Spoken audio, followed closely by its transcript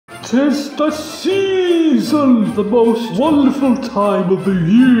'Tis the season, the most wonderful time of the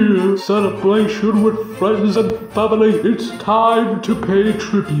year. Celebration with friends and family. It's time to pay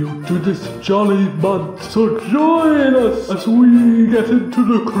tribute to this jolly month. So join us as we get into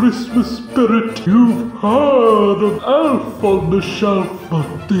the Christmas spirit. You've heard of Elf on the Shelf,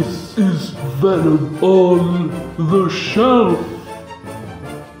 but this is Venom on the Shelf.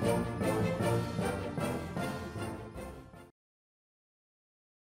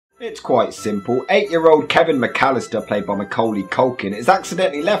 It's quite simple. 8-year-old Kevin McAllister, played by Macaulay Culkin, is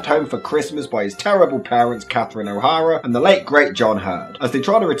accidentally left home for Christmas by his terrible parents Catherine O'Hara and the late great John Hurd. As they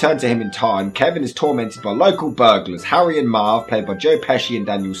try to return to him in time, Kevin is tormented by local burglars Harry and Marv, played by Joe Pesci and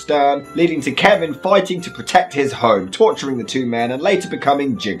Daniel Stern, leading to Kevin fighting to protect his home, torturing the two men and later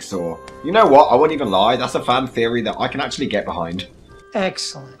becoming Jigsaw. You know what, I won't even lie, that's a fan theory that I can actually get behind.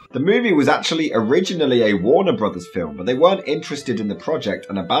 Excellent. The movie was actually originally a Warner Brothers film, but they weren't interested in the project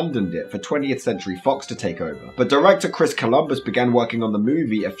and abandoned it for 20th Century Fox to take over. But director Chris Columbus began working on the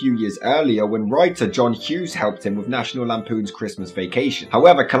movie a few years earlier when writer John Hughes helped him with National Lampoon's Christmas Vacation.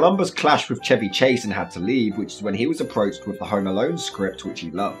 However, Columbus clashed with Chevy Chase and had to leave, which is when he was approached with the Home Alone script, which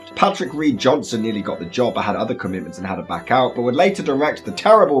he loved. Patrick Reed Johnson nearly got the job but had other commitments and had to back out, but would later direct the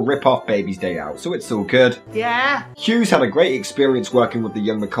terrible rip-off Baby's Day Out, so it's all good. Yeah? Hughes had a great experience working with the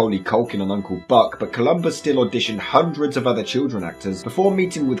young Macaulay Culkin on Uncle Buck, but Columbus still auditioned hundreds of other children actors before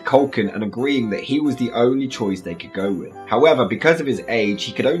meeting with Culkin and agreeing that he was the only choice they could go with. However, because of his age,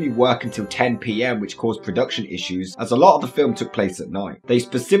 he could only work until 10 PM, which caused production issues as a lot of the film took place at night. They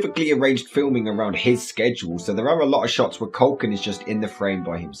specifically arranged filming around his schedule, so there are a lot of shots where Culkin is just in the frame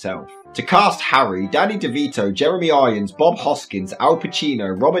by himself. To cast Harry, Danny DeVito, Jeremy Irons, Bob Hoskins, Al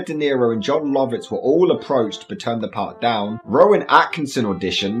Pacino, Robert De Niro and John Lovitz were all approached but turned the part down. Rowan Atkinson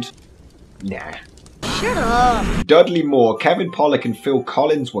auditioned. Nah. Shut up! Dudley Moore, Kevin Pollak and Phil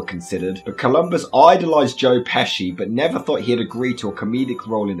Collins were considered, but Columbus idolised Joe Pesci but never thought he'd agree to a comedic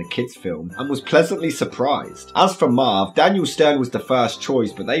role in a kids film and was pleasantly surprised. As for Marv, Daniel Stern was the first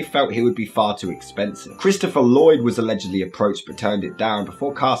choice, but they felt he would be far too expensive. Christopher Lloyd was allegedly approached but turned it down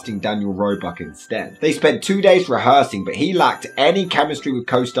before casting Daniel Roebuck instead. They spent 2 days rehearsing, but he lacked any chemistry with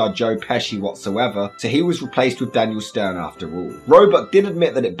co-star Joe Pesci whatsoever, so he was replaced with Daniel Stern after all. Roebuck did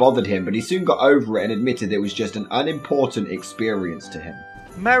admit that it bothered him, but he soon got over it and admitted it was just an unimportant experience to him.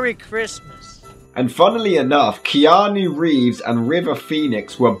 Merry Christmas. And funnily enough, Keanu Reeves and River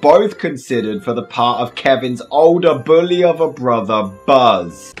Phoenix were both considered for the part of Kevin's older bully of a brother,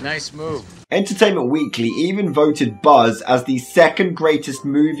 Buzz. Nice move. Entertainment Weekly even voted Buzz as the second greatest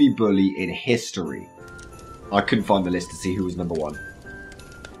movie bully in history. I couldn't find the list to see who was number one.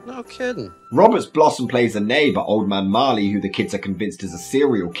 No kidding. Roberts Blossom plays a neighbour, Old Man Marley, who the kids are convinced is a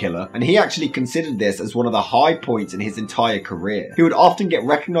serial killer, and he actually considered this as one of the high points in his entire career. He would often get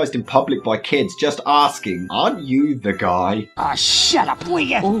recognised in public by kids just asking, "Aren't you the guy?" Ah, shut up, will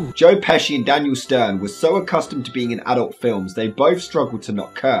you? Joe Pesci and Daniel Stern were so accustomed to being in adult films, they both struggled to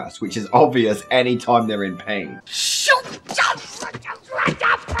not curse, which is obvious any time they're in pain.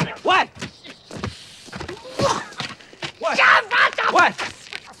 What? What?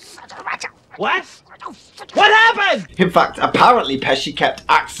 What? What happened? In fact, apparently Pesci kept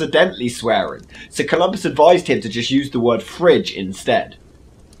accidentally swearing, so Columbus advised him to just use the word fridge instead.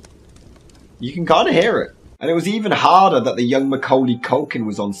 You can kind of hear it. And it was even harder that the young Macaulay Culkin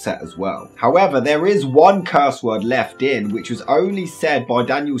was on set as well. However, there is one curse word left in, which was only said by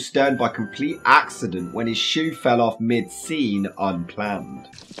Daniel Stern by complete accident when his shoe fell off mid-scene unplanned.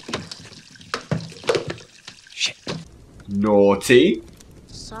 Shit. Naughty.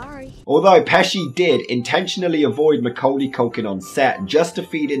 Sorry. Although Pesci did intentionally avoid Macaulay Culkin on set just to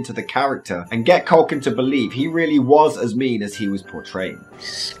feed into the character and get Culkin to believe he really was as mean as he was portraying.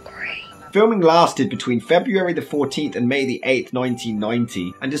 Filming lasted between February the 14th and May the 8th,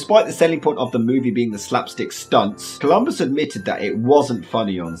 1990, and despite the selling point of the movie being the slapstick stunts, Columbus admitted that it wasn't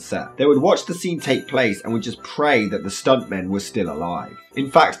funny on set. They would watch the scene take place and would just pray that the stuntmen were still alive. In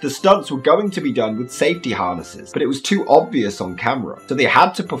fact, the stunts were going to be done with safety harnesses, but it was too obvious on camera, so they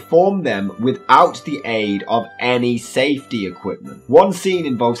had to perform them without the aid of any safety equipment. One scene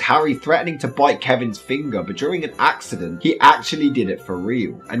involves Harry threatening to bite Kevin's finger, but during an accident, he actually did it for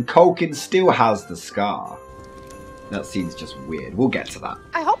real, and Culkin still has the scar. That scene's just weird. We'll get to that.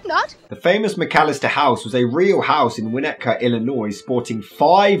 I hope not. The famous McAllister house was a real house in Winnetka, Illinois, sporting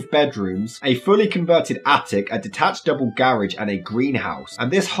 5 bedrooms, a fully converted attic, a detached double garage, and a greenhouse. And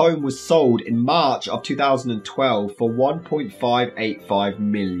this home was sold in March of 2012 for $1.585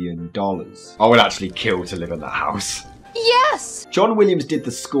 million. I would actually kill to live in that house. Yes! John Williams did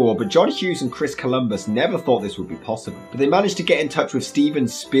the score, but John Hughes and Chris Columbus never thought this would be possible. But they managed to get in touch with Steven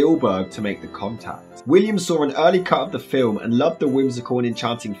Spielberg to make the contact. Williams saw an early cut of the film and loved the whimsical and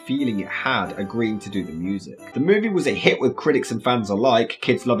enchanting feeling it had, agreeing to do the music. The movie was a hit with critics and fans alike,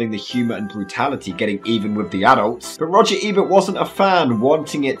 kids loving the humour and brutality, getting even with the adults. But Roger Ebert wasn't a fan,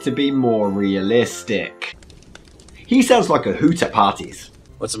 wanting it to be more realistic. He sounds like a hoot at parties.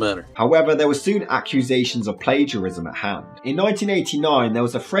 What's the matter? However, there were soon accusations of plagiarism at hand. In 1989, there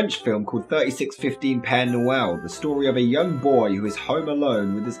was a French film called 3615 Père Noël, the story of a young boy who is home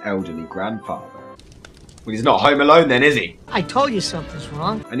alone with his elderly grandfather. Well, he's not home alone then, is he? I told you something's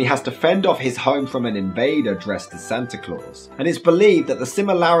wrong. And he has to fend off his home from an invader dressed as Santa Claus. And it's believed that the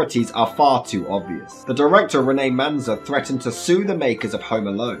similarities are far too obvious. The director, René Manza, threatened to sue the makers of Home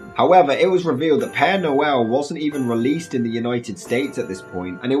Alone. However, it was revealed that Père Noël wasn't even released in the United States at this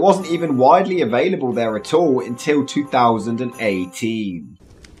point, and it wasn't even widely available there at all until 2018.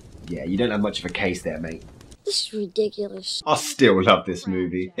 Yeah, you don't have much of a case there, mate. This is ridiculous. I still love this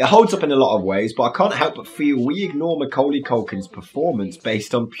movie. It holds up in a lot of ways, but I can't help but feel we ignore Macaulay Culkin's performance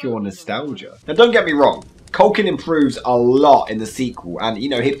based on pure nostalgia. Now don't get me wrong, Culkin improves a lot in the sequel, and you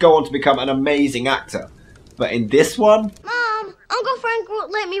know, he'd go on to become an amazing actor. But in this one... Mom, Uncle Frank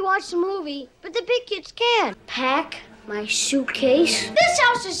won't let me watch the movie, but the big kids can. Pack my suitcase. This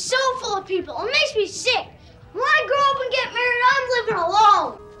house is so full of people, it makes me sick. When I grow up and get married, I'm living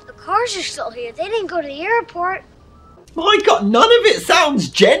alone. The cars are still here. They didn't go to the airport. My God, none of it sounds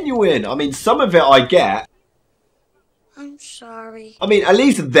genuine. I mean, some of it I get. I'm sorry. I mean, at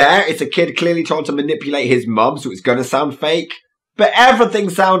least there, it's a kid clearly trying to manipulate his mum, so it's gonna sound fake. But everything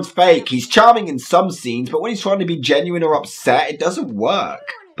sounds fake. He's charming in some scenes, but when he's trying to be genuine or upset, it doesn't work.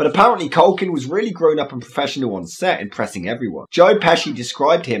 But apparently Culkin was really grown up and professional on set, impressing everyone. Joe Pesci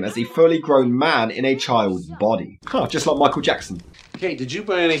described him as a fully grown man in a child's body. Huh, just like Michael Jackson. Hey, did you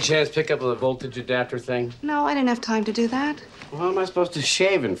by any chance pick up the voltage adapter thing? No, I didn't have time to do that. Well, how am I supposed to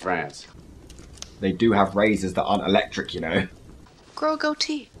shave in France? They do have razors that aren't electric, you know. Grow a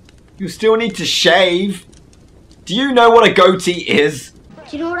goatee. You still need to shave. Do you know what a goatee is?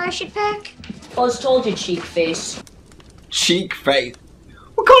 Do you know what I should pack? Buzz told you, cheek face. Cheek face?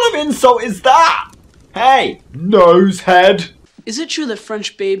 What kind of insult is that? Hey, nose head. Is it true that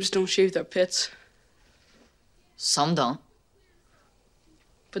French babes don't shave their pits? Some don't.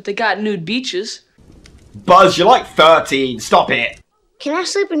 But they got nude beaches. Buzz, you're like 13. Stop it. Can I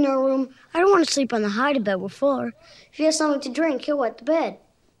sleep in your room? I don't want to sleep on the hide-a-bed with Fuller. If he has something to drink, he'll wet the bed.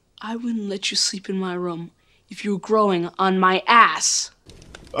 I wouldn't let you sleep in my room if you were growing on my ass.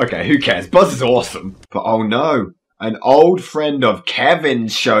 Okay, who cares? Buzz is awesome. But oh no, an old friend of Kevin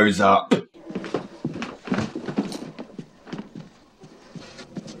shows up.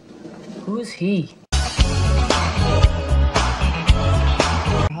 Who's he?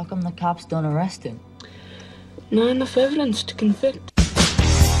 How come the cops don't arrest him? Not enough evidence to convict.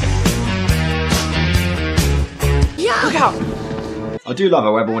 Yeah! Look out! I do love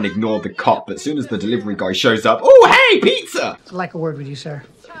how everyone ignored the cop, but as soon as the delivery guy shows up, oh hey, pizza! I'd like a word with you, sir.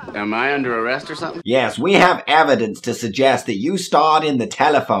 Am I under arrest or something? Yes, we have evidence to suggest that you starred in the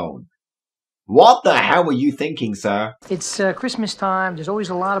telephone. What the hell were you thinking, sir? It's Christmas time. There's always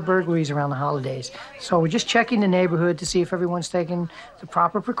a lot of burglaries around the holidays. So we're just checking the neighborhood to see if everyone's taking the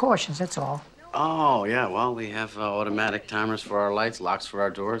proper precautions, that's all. Oh, yeah, well, we have automatic timers for our lights, locks for our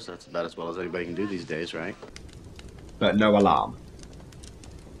doors. That's about as well as anybody can do these days, right? But no alarm.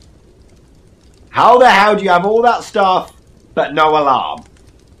 How the hell do you have all that stuff, but no alarm?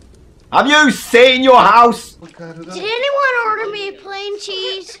 Have you seen your house? Did anyone order me a plain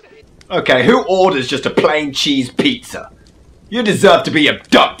cheese? Okay, who orders just a plain cheese pizza? You deserve to be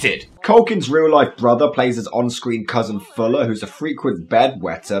abducted! Culkin's real-life brother plays his on-screen cousin Fuller, who's a frequent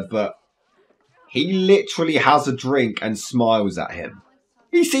bedwetter, but he literally has a drink and smiles at him.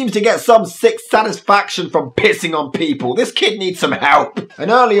 He seems to get some sick satisfaction from pissing on people. This kid needs some help. And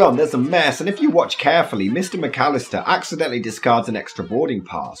early on, there's a mess, and if you watch carefully, Mr. McAllister accidentally discards an extra boarding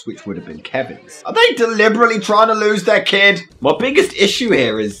pass, which would have been Kevin's. Are they deliberately trying to lose their kid? My biggest issue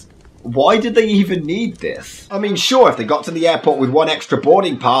here is, why did they even need this? I mean, sure, if they got to the airport with one extra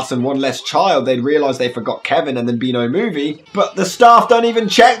boarding pass and one less child, they'd realise they forgot Kevin and there'd be no movie. But the staff don't even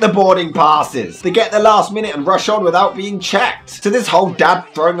check the boarding passes. They get there last minute and rush on without being checked. So this whole dad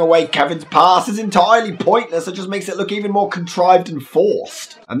throwing away Kevin's pass is entirely pointless. It just makes it look even more contrived and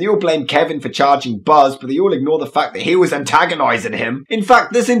forced. And they all blame Kevin for charging Buzz, but they all ignore the fact that he was antagonising him. In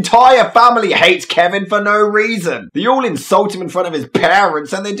fact, this entire family hates Kevin for no reason. They all insult him in front of his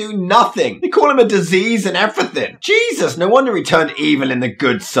parents and they do nothing. They call him a disease and everything. Jesus, no wonder he turned evil in The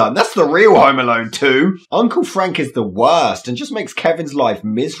Good Son. That's the real Home Alone 2. Uncle Frank is the worst and just makes Kevin's life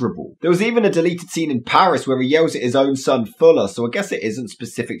miserable. There was even a deleted scene in Paris where he yells at his own son Fuller, so I guess it isn't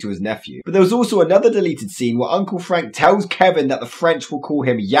specific to his nephew. But there was also another deleted scene where Uncle Frank tells Kevin that the French will call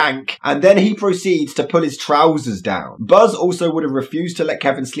him Yank, and then he proceeds to pull his trousers down. Buzz also would have refused to let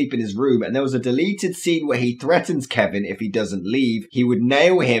Kevin sleep in his room, and there was a deleted scene where he threatens Kevin if he doesn't leave, he would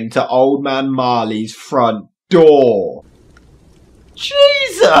nail him to Old Man Marley's front door.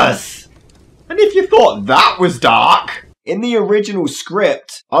 Jesus! And if you thought that was dark... In the original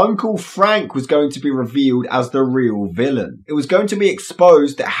script, Uncle Frank was going to be revealed as the real villain. It was going to be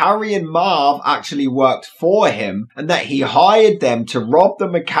exposed that Harry and Marv actually worked for him and that he hired them to rob the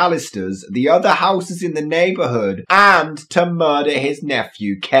McAllisters, the other houses in the neighborhood, and to murder his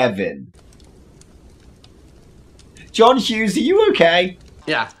nephew Kevin. John Hughes, are you okay?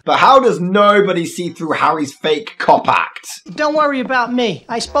 Yeah. But how does nobody see through Harry's fake cop act? Don't worry about me.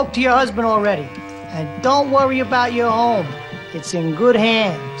 I spoke to your husband already. And don't worry about your home. It's in good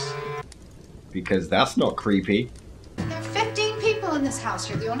hands. Because that's not creepy. There are 15 people in this house.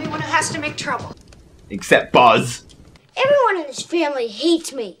 You're the only one who has to make trouble. Except Buzz. Everyone in this family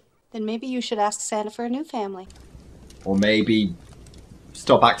hates me. Then maybe you should ask Santa for a new family. Or maybe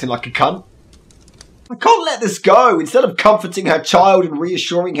stop acting like a cunt. I can't let this go. Instead of comforting her child and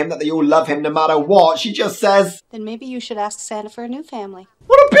reassuring him that they all love him no matter what, she just says, Then maybe you should ask Santa for a new family.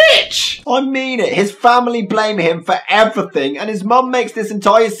 what a bitch! I mean it. His family blame him for everything, and his mum makes this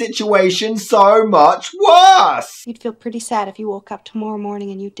entire situation so much worse. You'd feel pretty sad if you woke up tomorrow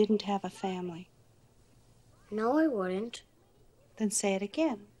morning and you didn't have a family. No, I wouldn't. Then say it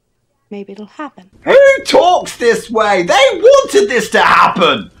again. Maybe it'll happen. Who talks this way? They wanted this to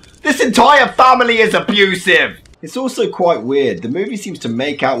happen. This entire family is abusive! It's also quite weird. The movie seems to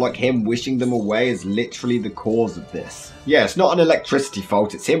make out like him wishing them away is literally the cause of this. Yeah, it's not an electricity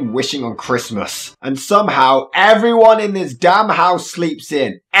fault, it's him wishing on Christmas. And somehow, everyone in this damn house sleeps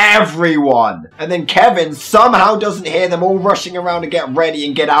in. Everyone! And then Kevin somehow doesn't hear them all rushing around to get ready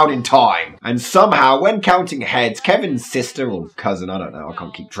and get out in time. And somehow, when counting heads, Kevin's sister or cousin, I don't know, I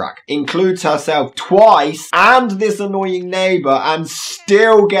can't keep track, includes herself twice and this annoying neighbor and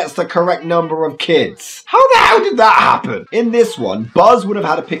still gets the correct number of kids. How the hell did that happen? In this one, Buzz would have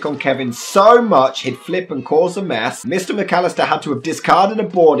had to pick on Kevin so much he'd flip and cause a mess. Mr. McAllister had to have discarded a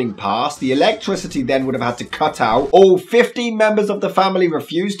boarding pass. The electricity then would have had to cut out. All 15 members of the family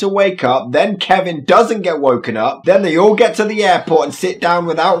refuse to wake up. Then Kevin doesn't get woken up. Then they all get to the airport and sit down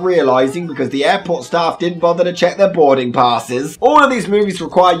without realizing because the airport staff didn't bother to check their boarding passes. All of these movies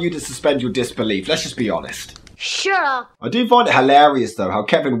require you to suspend your disbelief. Let's just be honest. Shut up. I do find it hilarious though how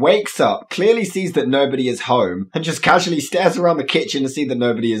Kevin wakes up, clearly sees that nobody is home, and just casually stares around the kitchen to see that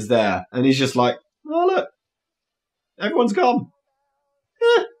nobody is there. And he's just like, oh look, everyone's gone.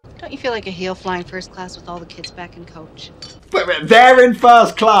 Don't you feel like a heel flying first class with all the kids back in coach? Wait, they're in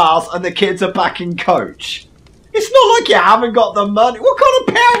first class and the kids are back in coach. It's not like you haven't got the money. What kind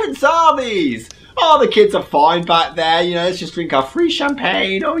of parents are these? Oh, the kids are fine back there. You know, let's just drink our free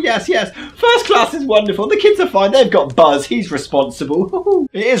champagne. Oh, yes, yes. First class is wonderful. The kids are fine. They've got Buzz. He's responsible.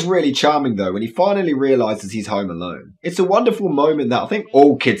 It is really charming, though, when he finally realizes he's home alone. It's a wonderful moment that I think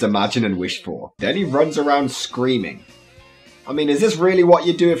all kids imagine and wish for. Then he runs around screaming. I mean, is this really what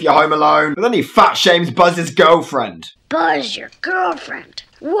you do if you're home alone? But then he fat shames Buzz's girlfriend. Buzz, your girlfriend.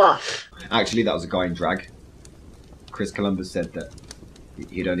 Woof. Actually, that was a guy in drag. Chris Columbus said that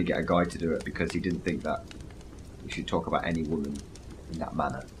he'd only get a guy to do it because he didn't think that we should talk about any woman in that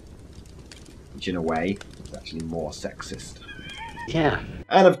manner. Which in a way is actually more sexist. Yeah.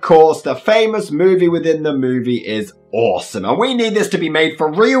 And of course, the famous movie within the movie is awesome. And we need this to be made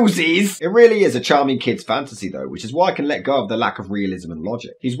for realsies. It really is a charming kid's fantasy though, which is why I can let go of the lack of realism and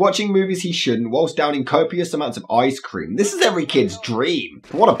logic. He's watching movies he shouldn't whilst downing copious amounts of ice cream. This is every kid's dream.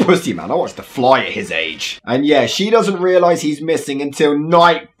 But what a pussy, man. I watched The Fly at his age. And yeah, she doesn't realise he's missing until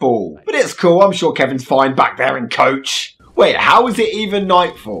nightfall. But it's cool. I'm sure Kevin's fine back there in coach. Wait, how is it even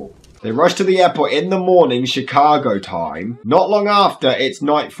nightfall? They rush to the airport in the morning, Chicago time. Not long after, it's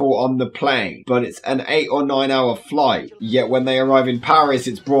nightfall on the plane. But it's an 8 or 9 hour flight. Yet when they arrive in Paris,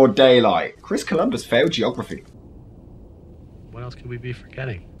 it's broad daylight. Chris Columbus failed geography. What else could we be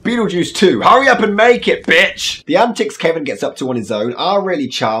forgetting? Beetlejuice 2. Hurry up and make it, bitch! The antics Kevin gets up to on his own are really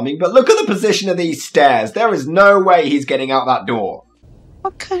charming, but look at the position of these stairs. There is no way he's getting out that door.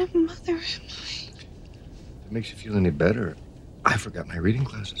 What kind of mother am I? If it makes you feel any better, I forgot my reading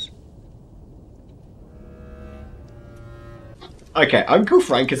classes. Okay, Uncle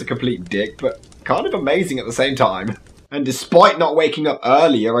Frank is a complete dick, but kind of amazing at the same time. And despite not waking up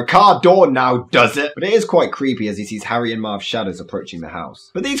earlier, a car door now does it. But it is quite creepy as he sees Harry and Marv's shadows approaching the house.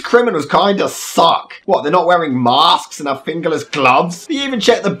 But these criminals kinda suck. What, they're not wearing masks and have fingerless gloves? They even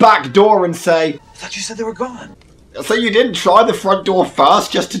check the back door and say, I thought you said they were gone. so you didn't try the front door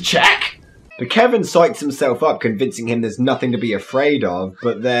first just to check? But Kevin psychs himself up, convincing him there's nothing to be afraid of,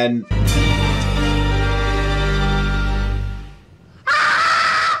 but then...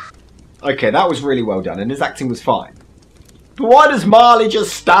 Okay, that was really well done, and his acting was fine. But why does Marley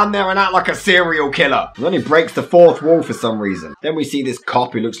just stand there and act like a serial killer? And then he breaks the fourth wall for some reason. Then we see this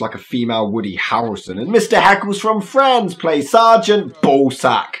cop who looks like a female Woody Harrelson, and Mr. Heckles from Friends plays Sergeant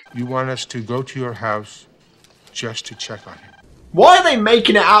Ballsack. You want us to go to your house just to check on him? Why are they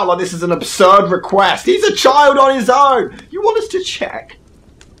making it out like this is an absurd request? He's a child on his own. You want us to check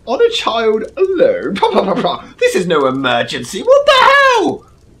on a child alone? This is no emergency. What the hell?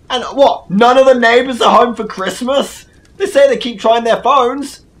 And what? None of the neighbours are home for Christmas? They say they keep trying their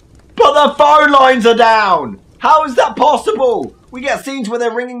phones, but the phone lines are down. How is that possible? We get scenes where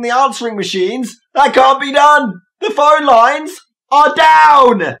they're ringing the answering machines. That can't be done. The phone lines are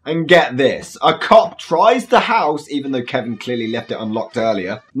down! And get this, a cop tries the house, even though Kevin clearly left it unlocked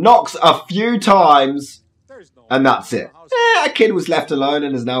earlier, knocks a few times, and that's it. A kid was left alone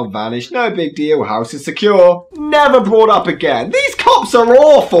and has now vanished. No big deal, house is secure. Never brought up again. These cops are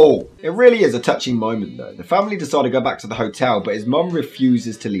awful! It really is a touching moment though. The family decide to go back to the hotel, but his mum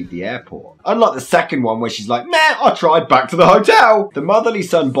refuses to leave the airport. Unlike the second one where she's like, nah, I tried, back to the hotel. The motherly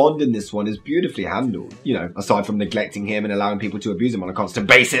son bond in this one is beautifully handled. You know, aside from neglecting him and allowing people to abuse him on a constant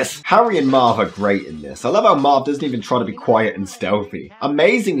basis. Harry and Marv are great in this. I love how Marv doesn't even try to be quiet and stealthy.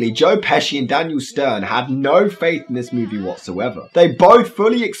 Amazingly, Joe Pesci and Daniel Stern had no faith in this movie whatsoever. They both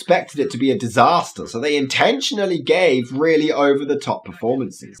fully expected it to be a disaster, so they intentionally gave really over-the-top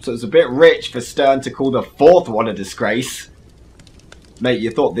performances. So it's a bit rich for Stern to call the fourth one a disgrace. Mate,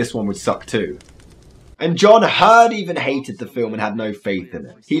 you thought this one would suck too. And John Hurd even hated the film and had no faith in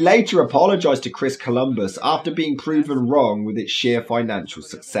it. He later apologised to Chris Columbus after being proven wrong with its sheer financial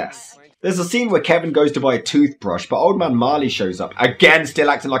success. There's a scene where Kevin goes to buy a toothbrush, but old man Marley shows up, again still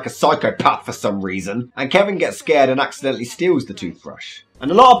acting like a psychopath for some reason, and Kevin gets scared and accidentally steals the toothbrush.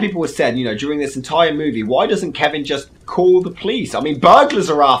 And a lot of people have said, you know, during this entire movie, why doesn't Kevin just call the police? I mean, burglars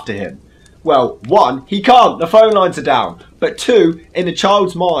are after him. Well, one, he can't, the phone lines are down. But two, in the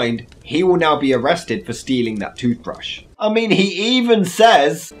child's mind, he will now be arrested for stealing that toothbrush. I mean, he even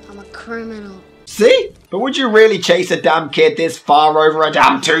says, I'm a criminal. See? But would you really chase a damn kid this far over a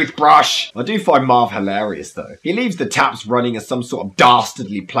damn toothbrush? I do find Marv hilarious though. He leaves the taps running as some sort of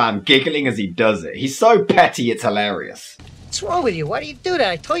dastardly plan, giggling as he does it. He's so petty, it's hilarious. What's wrong with you? Why do you do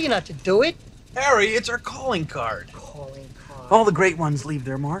that? I told you not to do it. Harry, it's our calling card. Calling card. All the great ones leave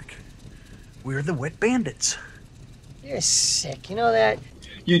their mark. We're the wet bandits. You're sick, you know that?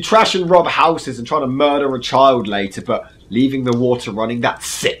 You trash and rob houses and try to murder a child later, but leaving the water running, that's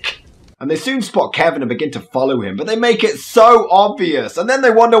sick. And they soon spot Kevin and begin to follow him, but they make it so obvious, and then they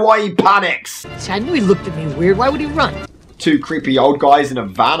wonder why he panics. See, I knew he looked at me weird. Why would he run? Two creepy old guys in a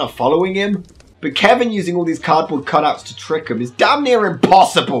van are following him. But Kevin using all these cardboard cutouts to trick him is damn near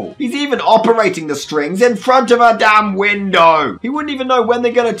impossible. He's even operating the strings in front of a damn window. He wouldn't even know when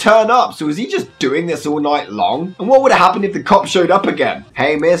they're going to turn up, so is he just doing this all night long? And what would have happened if the cop showed up again?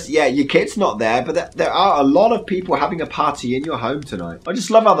 Hey miss, yeah, your kid's not there, but there are a lot of people having a party in your home tonight. I just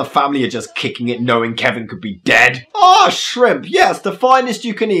love how the family are just kicking it knowing Kevin could be dead. Oh, shrimp, yes, the finest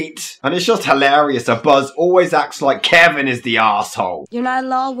you can eat. And it's just hilarious, a Buzz always acts like Kevin is the asshole. You're not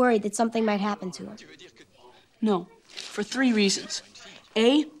at all worried that something might happen to him? No, for 3 reasons.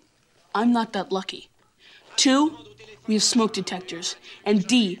 A, I'm not that lucky. 2, we have smoke detectors. And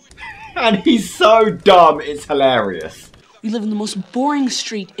D, and he's so dumb, it's hilarious. We live in the most boring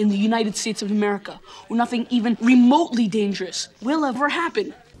street in the United States of America, where nothing even remotely dangerous will ever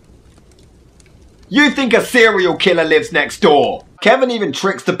happen. You think a serial killer lives next door? Kevin even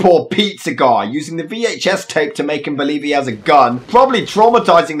tricks the poor pizza guy, using the VHS tape to make him believe he has a gun, probably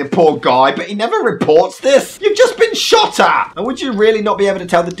traumatizing the poor guy, but he never reports this. You've just been shot at! And would you really not be able to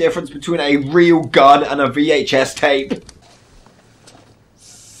tell the difference between a real gun and a VHS tape?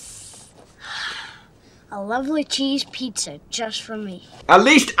 A lovely cheese pizza just for me. At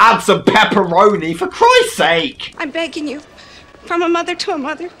least add some pepperoni, for Christ's sake! I'm begging you. From a mother to a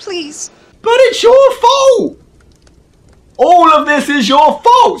mother, please. But it's your fault! All of this is your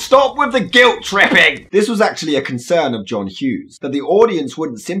fault! Stop with the guilt tripping! This was actually a concern of John Hughes, that the audience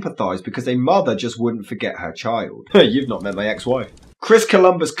wouldn't sympathise because a mother just wouldn't forget her child. You've not met my ex-wife. Chris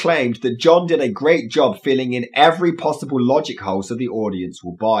Columbus claimed that John did a great job filling in every possible logic hole so the audience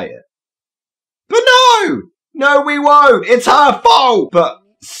will buy it. But no! No, we won't. It's her fault. But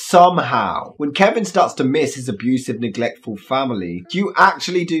somehow, when Kevin starts to miss his abusive, neglectful family, you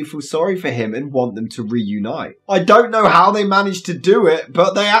actually do feel sorry for him and want them to reunite. I don't know how they managed to do it,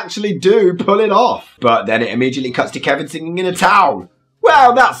 but they actually do pull it off. But then it immediately cuts to Kevin singing in a towel.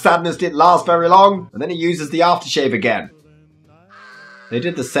 Well, that sadness didn't last very long, and then he uses the aftershave again. They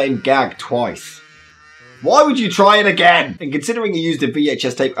did the same gag twice. Why would you try it again? And considering he used a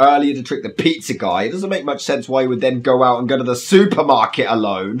VHS tape earlier to trick the pizza guy, it doesn't make much sense why he would then go out and go to the supermarket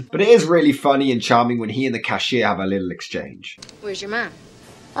alone. But it is really funny and charming when he and the cashier have a little exchange. Where's your mom?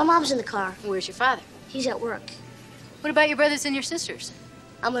 My mom's in the car. Where's your father? He's at work. What about your brothers and your sisters?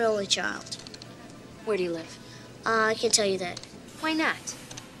 I'm an only child. Where do you live? I can't tell you that. Why not?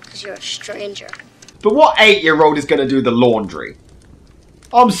 Because you're a stranger. But what 8-year-old is going to do the laundry?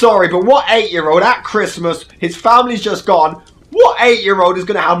 I'm sorry, but what 8-year-old at Christmas, his family's just gone, what 8-year-old is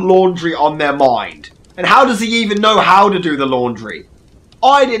going to have laundry on their mind? And how does he even know how to do the laundry?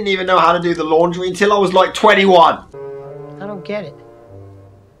 I didn't even know how to do the laundry until I was like 21. I don't get it.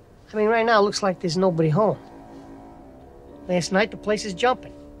 I mean, right now it looks like there's nobody home. Last night the place is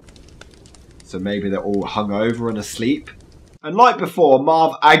jumping. So maybe they're all hungover and asleep? And like before,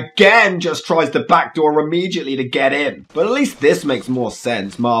 Marv again just tries the back door immediately to get in. But at least this makes more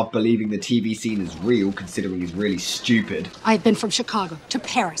sense, Marv believing the TV scene is real, considering he's really stupid. I've been from Chicago to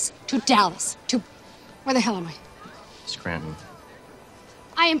Paris to Dallas to... Where the hell am I? Scranton.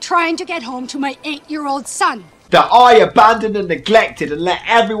 I am trying to get home to my 8-year-old son. That I abandoned and neglected and let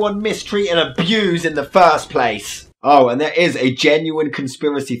everyone mistreat and abuse in the first place. Oh, and there is a genuine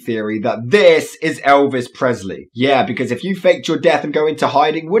conspiracy theory that this is Elvis Presley. Yeah, because if you faked your death and go into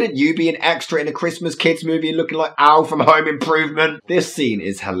hiding, wouldn't you be an extra in a Christmas kids movie looking like Al from Home Improvement? This scene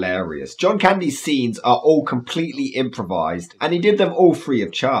is hilarious. John Candy's scenes are all completely improvised, and he did them all free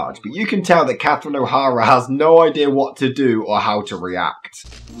of charge. But you can tell that Catherine O'Hara has no idea what to do or how to react.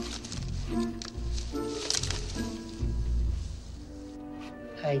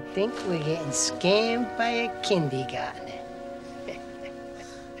 I think we're getting scammed by a kindergartner.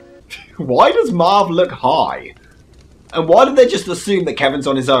 Why does Marv look high? And why did they just assume that Kevin's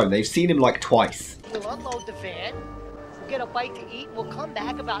on his own? They've seen him like twice. We'll unload the van, we'll get a bite to eat, and we'll come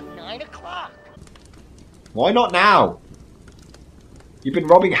back about 9 o'clock. Why not now? You've been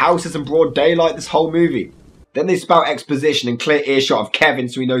robbing houses in broad daylight this whole movie. Then they spout exposition and clear earshot of Kevin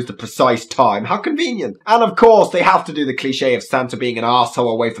so he knows the precise time. How convenient. And of course, they have to do the cliche of Santa being an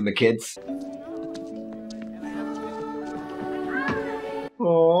arsehole away from the kids.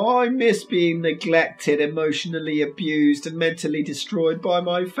 Oh, I miss being neglected, emotionally abused and mentally destroyed by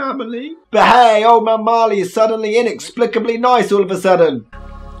my family. But hey, old man Marley is suddenly inexplicably nice all of a sudden.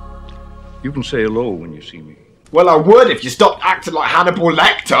 You can say hello when you see me. Well, I would if you stopped acting like Hannibal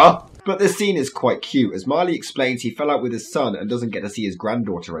Lecter. But this scene is quite cute, as Marley explains he fell out with his son and doesn't get to see his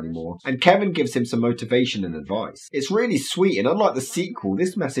granddaughter anymore, and Kevin gives him some motivation and advice. It's really sweet, and unlike the sequel,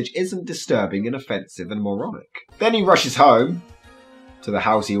 this message isn't disturbing and offensive and moronic. Then he rushes home, to the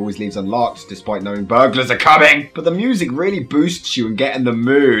house he always leaves unlocked, despite knowing burglars are coming. But the music really boosts you and get in the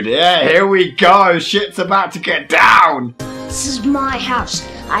mood. Yeah, here we go, shit's about to get down! This is my house.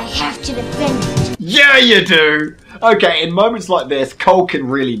 I have to defend it. Yeah, you do! Okay, in moments like this, Culkin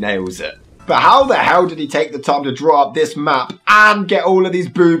really nails it. But how the hell did he take the time to draw up this map and get all of these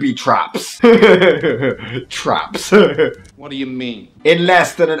booby traps? Traps. What do you mean? In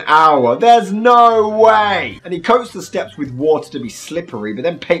less than an hour. There's no way! And he coats the steps with water to be slippery, but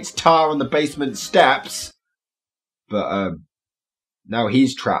then paints tar on the basement steps. But, now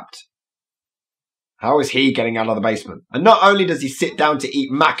he's trapped. How is he getting out of the basement? And not only does he sit down to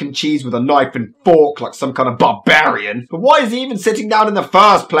eat mac and cheese with a knife and fork like some kind of barbarian, but why is he even sitting down in the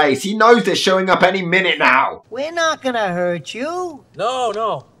first place? He knows they're showing up any minute now. We're not gonna hurt you.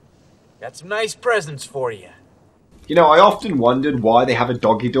 No. Got some nice presents for you. You know, I often wondered why they have a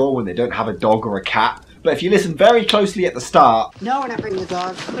doggy door when they don't have a dog or a cat. But if you listen very closely at the start... No, we're not bringing the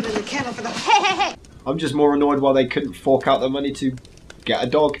dog. Put it in the kennel for the... Hey! I'm just more annoyed why they couldn't fork out the money to get a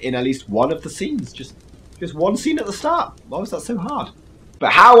dog in at least one of the scenes. Just one scene at the start. Why was that so hard?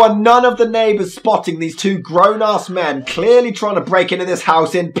 But how are none of the neighbours spotting these two grown-ass men clearly trying to break into this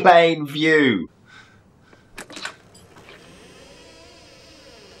house in plain view?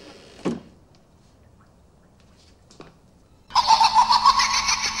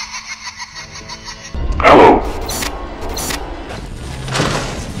 Hello.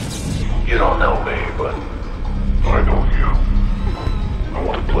 You don't know me, but I know you. I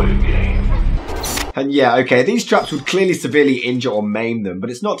want to play a game. And yeah, okay, these traps would clearly severely injure or maim them,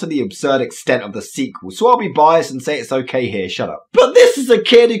 but it's not to the absurd extent of the sequel, so I'll be biased and say it's okay here, shut up. But this is a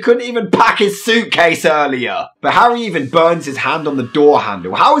kid who couldn't even pack his suitcase earlier. But Harry even burns his hand on the door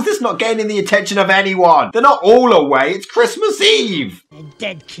handle. How is this not gaining the attention of anyone? They're not all away, it's Christmas Eve! A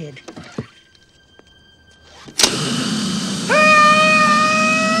dead kid.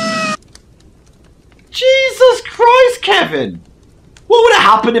 Jesus Christ, Kevin! What would have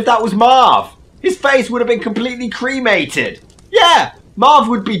happened if that was Marv? His face would have been completely cremated. Yeah, Marv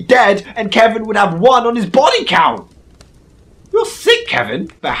would be dead and Kevin would have 1 on his body count. You're sick, Kevin.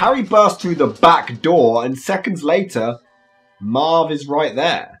 But Harry bursts through the back door and seconds later, Marv is right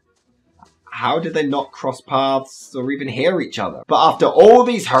there. How did they not cross paths or even hear each other? But after all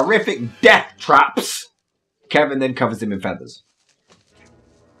these horrific death traps, Kevin then covers him in feathers.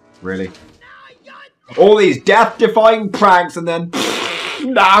 Really? All these death-defying pranks and then...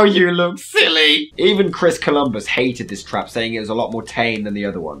 Now you look silly! Even Chris Columbus hated this trap, saying it was a lot more tame than the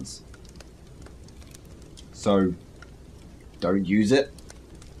other ones. So, don't use it.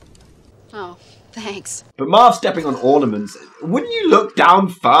 Oh, thanks. But Marv stepping on ornaments, wouldn't you look down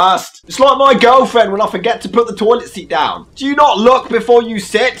first? It's like my girlfriend when I forget to put the toilet seat down. Do you not look before you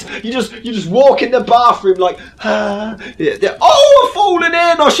sit? You just walk in the bathroom like, oh, I've fallen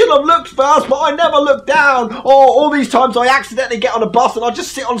in. I should have looked first, but I never looked down. Or all these times I accidentally get on a bus and I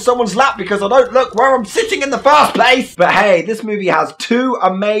just sit on someone's lap because I don't look where I'm sitting in the first place. But hey, this movie has 2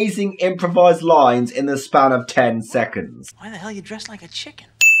 amazing improvised lines in the span of 10 seconds. Why the hell are you dressed like a chicken?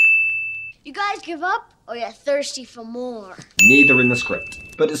 You guys give up, or you're thirsty for more? Neither in the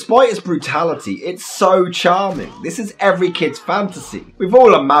script. But despite its brutality, it's so charming. This is every kid's fantasy. We've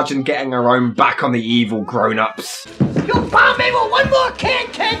all imagined getting our own back on the evil grown-ups. You found me with 1 more can,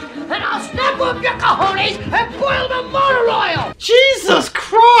 kid, and I'll snap up your cojones and boil the motor oil! Jesus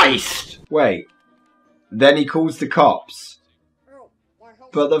Christ! Wait. Then he calls the cops.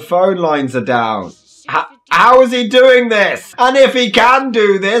 But the phone lines are down. How is he doing this? And if he can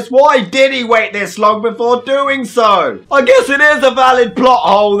do this, why did he wait this long before doing so? I guess it is a valid plot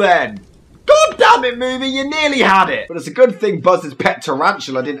hole then. God damn it, movie, you nearly had it. But it's a good thing Buzz's pet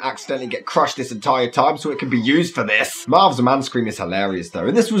tarantula didn't accidentally get crushed this entire time so it can be used for this. Marv's man scream is hilarious though,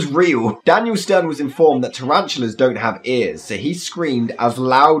 and this was real. Daniel Stern was informed that tarantulas don't have ears, so he screamed as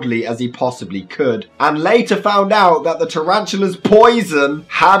loudly as he possibly could, and later found out that the tarantula's poison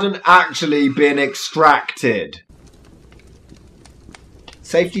hadn't actually been extracted.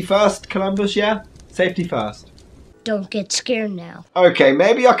 Safety first, Columbus, yeah? Safety first. Don't get scared now. Okay,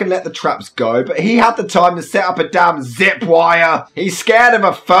 maybe I can let the traps go, but he had the time to set up a damn zip wire. He's scared of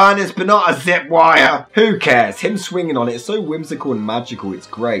a furnace, but not a zip wire. Who cares? Him swinging on it is so whimsical and magical, it's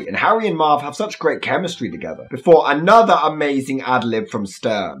great. And Harry and Marv have such great chemistry together. Before another amazing ad-lib from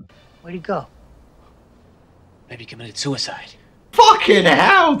Stern. Where'd he go? Maybe he committed suicide. Fucking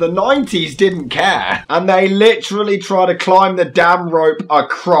hell, the 90s didn't care. And they literally try to climb the damn rope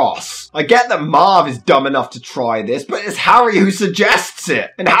across. I get that Marv is dumb enough to try this, but it's Harry who suggests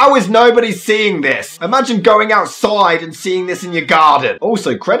it. And how is nobody seeing this? Imagine going outside and seeing this in your garden.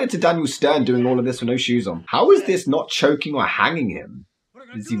 Also, credit to Daniel Stern doing all of this with no shoes on. How is this not choking or hanging him?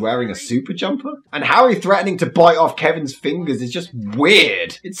 Is he wearing a super jumper? And Harry threatening to bite off Kevin's fingers is just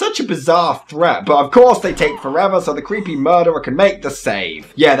weird. It's such a bizarre threat, but of course they take forever so the creepy murderer can make the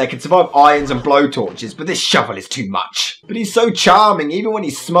save. Yeah, they can survive irons and blowtorches, but this shovel is too much. But he's so charming, even when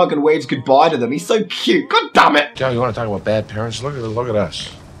he's smug and waves goodbye to them. He's so cute, god damn it. Joe, you want to talk about bad parents? Look at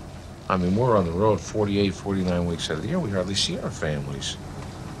us. I mean, we're on the road 48, 49 weeks out of the year. We hardly see our families.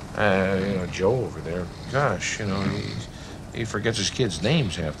 Joe over there, gosh, he forgets his kids'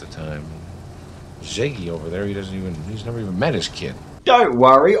 names half the time. Ziggy over there, he's never even met his kid. Don't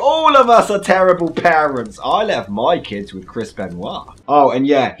worry, all of us are terrible parents. I left my kids with Chris Benoit. Oh, and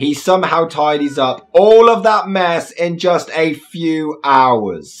yeah, he somehow tidies up all of that mess in just a few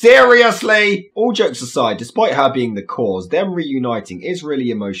hours. Seriously? All jokes aside, despite her being the cause, them reuniting is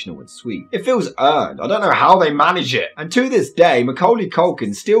really emotional and sweet. It feels earned. I don't know how they manage it. And to this day, Macaulay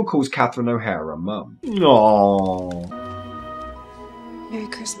Culkin still calls Catherine O'Hara mum. Aww. Merry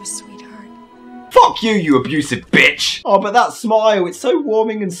Christmas, sweetheart. Fuck you, you abusive bitch! Oh, but that smile, it's so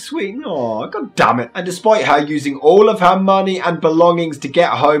warming and sweet. Oh, god damn it. And despite her using all of her money and belongings to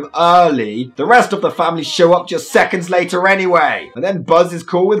get home early, the rest of the family show up just seconds later anyway. And then Buzz is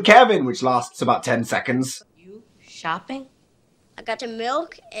cool with Kevin, which lasts about 10 seconds. You shopping? I got the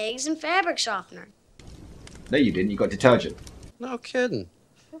milk, eggs, and fabric softener. No, you didn't. You got detergent. No kidding.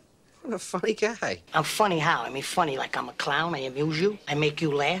 What a funny guy. I'm funny how? I mean, funny like I'm a clown. I amuse you. I make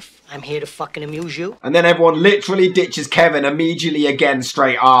you laugh. I'm here to fucking amuse you. And then everyone literally ditches Kevin immediately again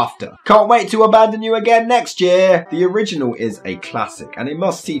straight after. Can't wait to abandon you again next year. The original is a classic and a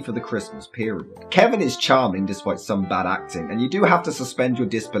must-see for the Christmas period. Kevin is charming despite some bad acting, and you do have to suspend your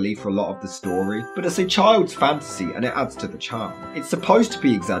disbelief for a lot of the story, but it's a child's fantasy and it adds to the charm. It's supposed to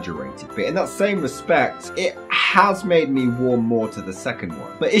be exaggerated, but in that same respect, it has made me warm more to the second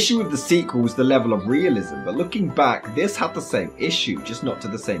one. The issue with the sequel was the level of realism, but looking back, this had the same issue, just not to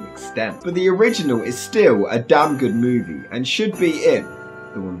the same extent. But the original is still a damn good movie and should be in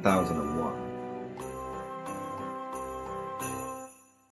the 1001.